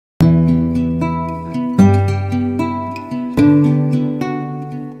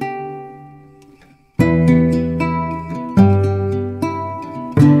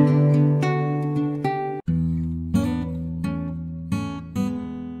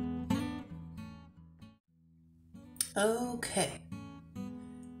Okay,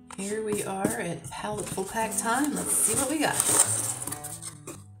 here we are at Paletteful Pack time. Let's see what we got.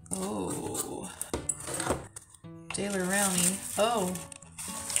 Oh, Daler Rowney. Oh,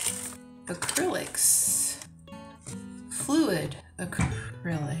 acrylics. Fluid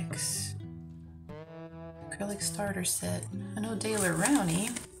acrylics. Acrylic starter set. I know Daler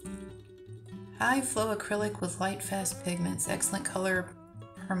Rowney. High flow acrylic with light fast pigments. Excellent color,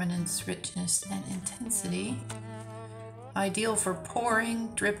 permanence, richness, and intensity. Ideal for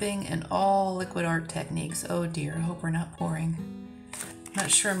pouring, dripping, and all liquid art techniques. Oh dear, I hope we're not pouring.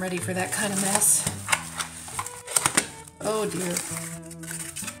 Not sure I'm ready for that kind of mess. Oh dear.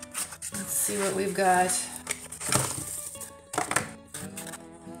 Let's see what we've got.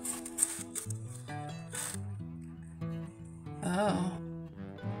 Oh.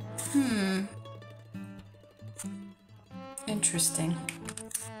 Interesting.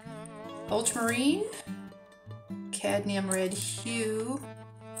 Ultramarine. Cadmium red hue.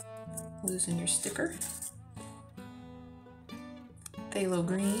 Losing your sticker. Phthalo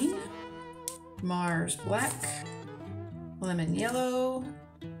green. Mars black. Lemon yellow.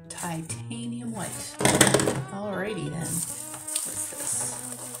 Titanium white. Alrighty then. What's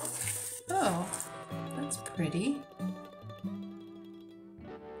this? Oh, that's pretty.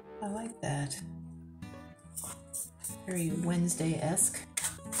 I like that. Very Wednesday-esque.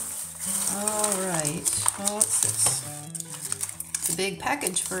 Alright, well, what's this? It's a big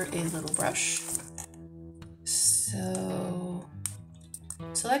package for a little brush. So,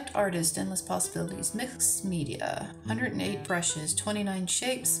 select artist, endless possibilities, mixed media, 108 brushes, 29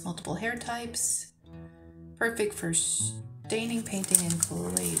 shapes, multiple hair types. Perfect for staining, painting, and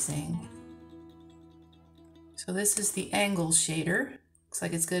glazing. So this is the angle shader. Looks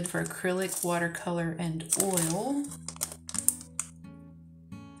like it's good for acrylic, watercolor, and oil.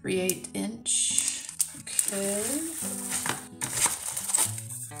 3/8 inch. Okay.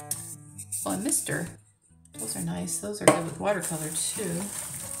 Oh, a mister. Those are nice. Those are good with watercolor too.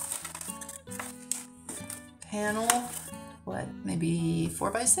 Panel. What? Maybe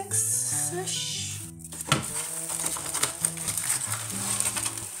 4x6-ish?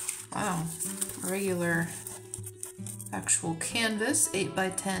 Wow. Regular actual canvas.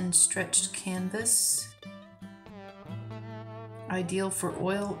 8x10 stretched canvas. Ideal for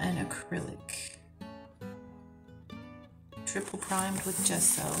oil and acrylic. Triple primed with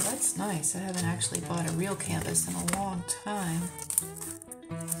gesso. That's nice. I haven't actually bought a real canvas in a long time.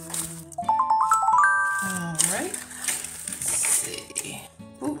 Alright. Let's see.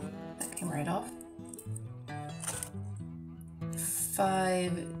 Ooh, that came right off.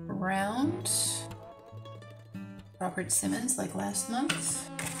 5 round. Robert Simmons, like last month.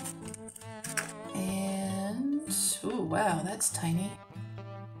 And, ooh, wow, that's tiny.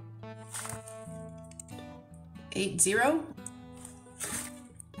 8-0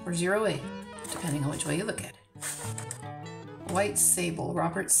 or 0-8, depending on which way you look at it. White Sable,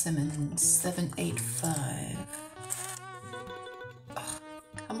 Robert Simmons, 785. Ugh,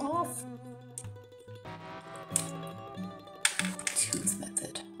 come off. Tooth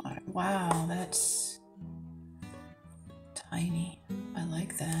method. All right, wow, that's tiny. I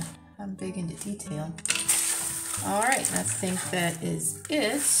like that. I'm big into detail. All right, I think that is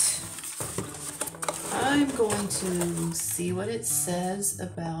it. I'm going to see what it says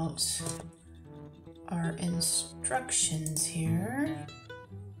about our instructions here.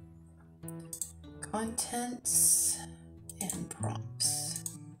 Contents and prompts.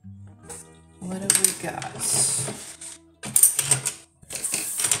 What have we got?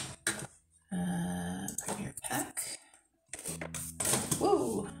 Premier pack.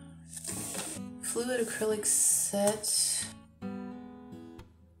 Whoa! Fluid acrylic set.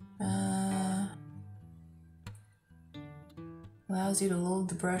 Allows you to load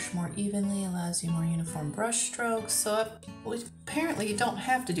the brush more evenly, allows you more uniform brush strokes. So apparently you don't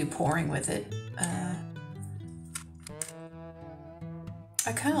have to do pouring with it.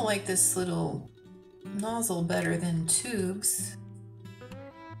 I kind of like this little nozzle better than tubes,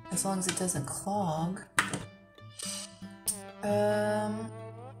 as long as it doesn't clog.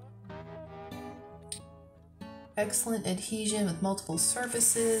 Excellent adhesion with multiple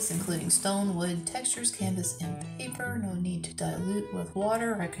surfaces, including stone, wood, textures, canvas, and paper. No need to dilute with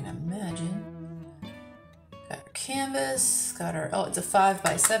water, I can imagine. Got our canvas, got our, oh, it's a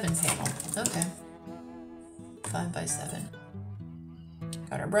 5x7 panel. Okay. 5x7.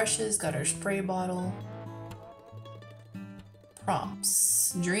 Got our brushes, got our spray bottle.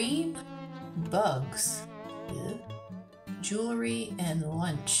 Prompts. Dream, bugs, jewelry, and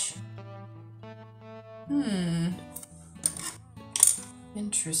lunch.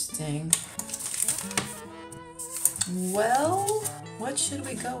 Interesting. Well, what should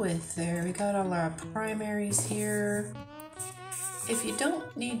we go with there? We got all our primaries here. If you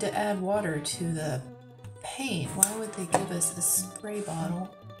don't need to add water to the paint, why would they give us a spray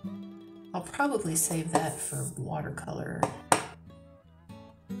bottle? I'll probably save that for watercolor.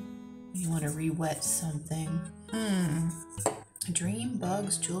 You want to re-wet something. Dream,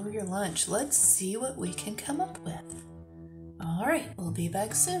 bugs, jewelry, or lunch. Let's see what we can come up with. Alright, we'll be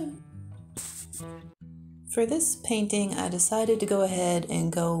back soon. For this painting, I decided to go ahead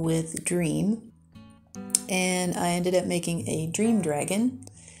and go with Dream. And I ended up making a dream dragon.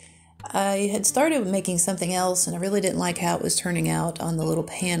 I had started making something else and I really didn't like how it was turning out on the little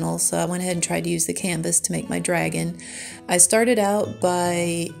panel, so I went ahead and tried to use the canvas to make my dragon. I started out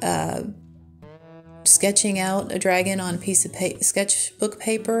by sketching out a dragon on a piece of sketchbook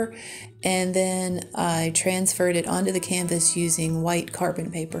paper, and then I transferred it onto the canvas using white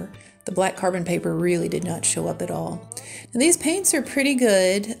carbon paper. The black carbon paper really did not show up at all. Now, these paints are pretty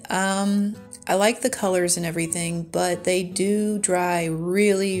good. I like the colors and everything, but they do dry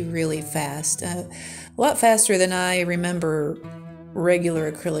really, really fast. A lot faster than I remember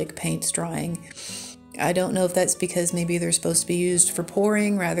regular acrylic paints drying. I don't know if that's because maybe they're supposed to be used for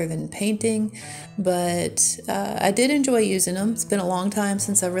pouring rather than painting, but I did enjoy using them. It's been a long time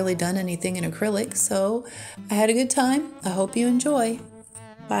since I've really done anything in acrylic, so I had a good time. I hope you enjoy.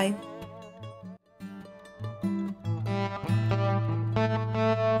 Bye.